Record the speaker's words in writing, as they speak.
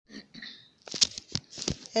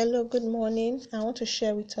Hello, good morning. I want to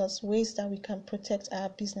share with us ways that we can protect our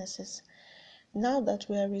businesses. Now that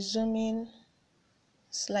we are resuming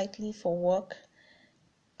slightly for work,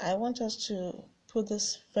 I want us to put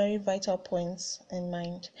this very vital points in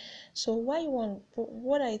mind. So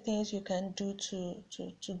what are things you can do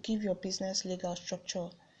to give your business legal structure?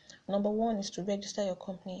 Number one is to register your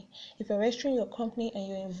company. If you're registering your company and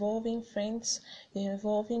you're involving friends, you're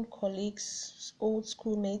involving colleagues, old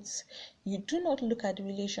schoolmates, you do not look at the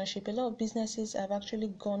relationship. A lot of businesses have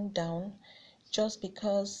actually gone down just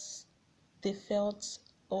because they felt,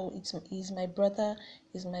 oh, he's my brother,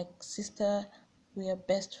 he's my sister, we are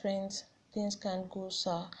best friends, things can't go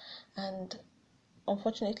sour. And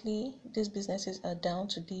unfortunately, these businesses are down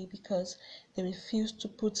today because they refuse to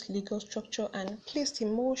put legal structure and placed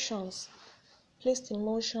emotions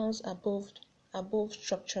above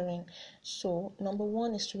structuring. So number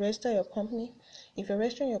one is to register your company. If you're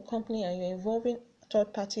registering your company and you're involving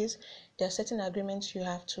third parties, there are certain agreements you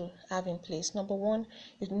have to have in place. Number one,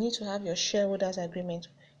 you need to have your shareholders agreement.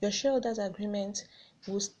 Your shareholders agreement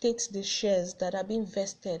will state the shares that are being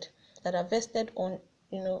vested, that are vested on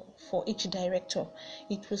for each director.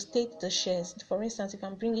 It will state the shares. For instance, if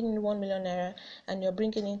I'm bringing in 1 million naira and you're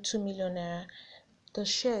bringing in 2 million naira,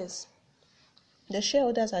 the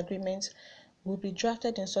shareholders agreement will be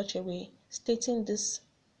drafted in such a way stating this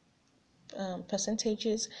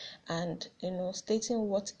percentages and stating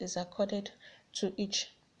what is accorded to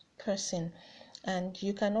each person. And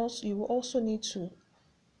you will also need to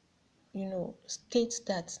state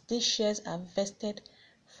that these shares are vested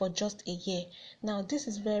for just a year. Now this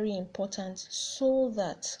is very important so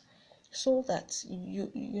that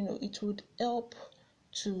it would help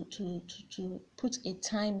to put a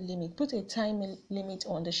time limit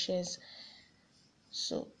on the shares.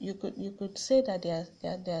 So you could say that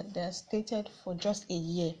they are stated for just a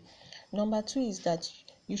year. Number two is that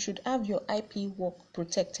you should have your IP work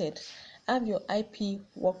protected. Have your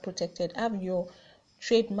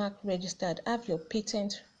trademark registered, have your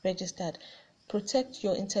patent registered. Protect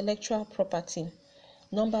your intellectual property.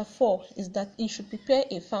 Number four is that you should prepare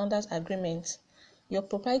a founders agreement. Your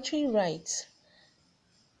proprietary rights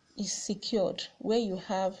is secured where you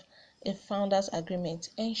have a founders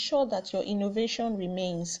agreement. Ensure that your innovation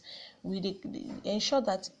remains ensure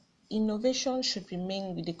that innovation should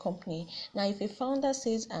remain with the company. Now, if a founder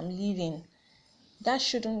says I'm leaving, that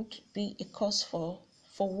shouldn't be a cause for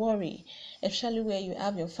worry, especially where you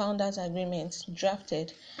have your founders agreement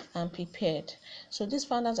drafted and prepared. So this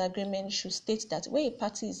founders agreement should state that where a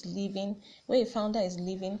party is leaving, where a founder is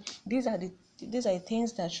leaving, these are the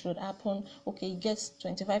things that should happen. Okay, he gets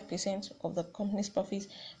 25% of the company's profits,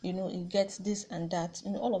 he gets this and that,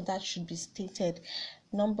 all of that should be stated.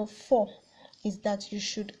 Number four is that you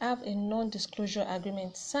should have a non-disclosure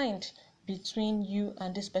agreement signed between you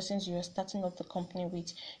and this person you are starting up the company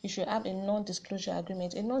with. You should have a non-disclosure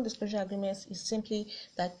agreement. A non-disclosure agreement is simply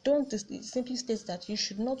that it simply states that you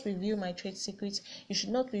should not reveal my trade secrets, you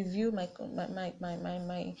should not reveal my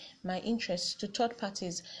interests to third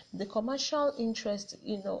parties. The commercial interest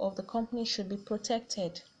of the company should be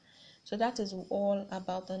protected. So that is all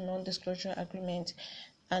about the non-disclosure agreement.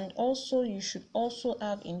 And also you should also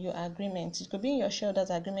have in your agreement, it could be in your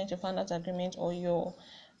shareholders agreement, your founders agreement, or your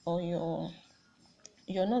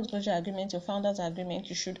non-disclosure agreement, your founders agreement,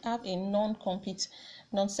 you should have a non-compete,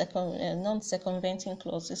 non-circumventing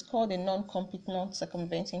clause. It's called a non-compete,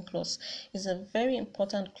 non-circumventing clause. It's a very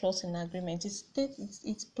important clause in agreement.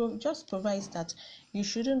 It just provides that you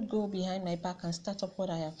shouldn't go behind my back and start up what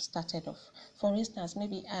I have started off. For instance,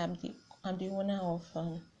 maybe I'm the owner of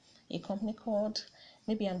a company called,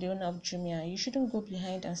 maybe I'm the owner of Jumia. You shouldn't go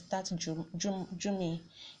behind and start Jumia.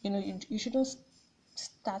 You shouldn't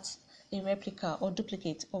start a replica or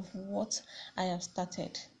duplicate of what I have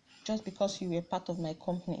started just because you were part of my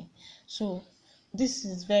company. So this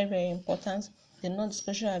is very, very important. The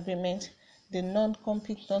non-disclosure agreement, the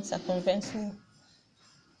non-compete, non-circumventing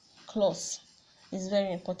clause is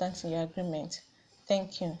very important in your agreement.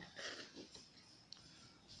 Thank you.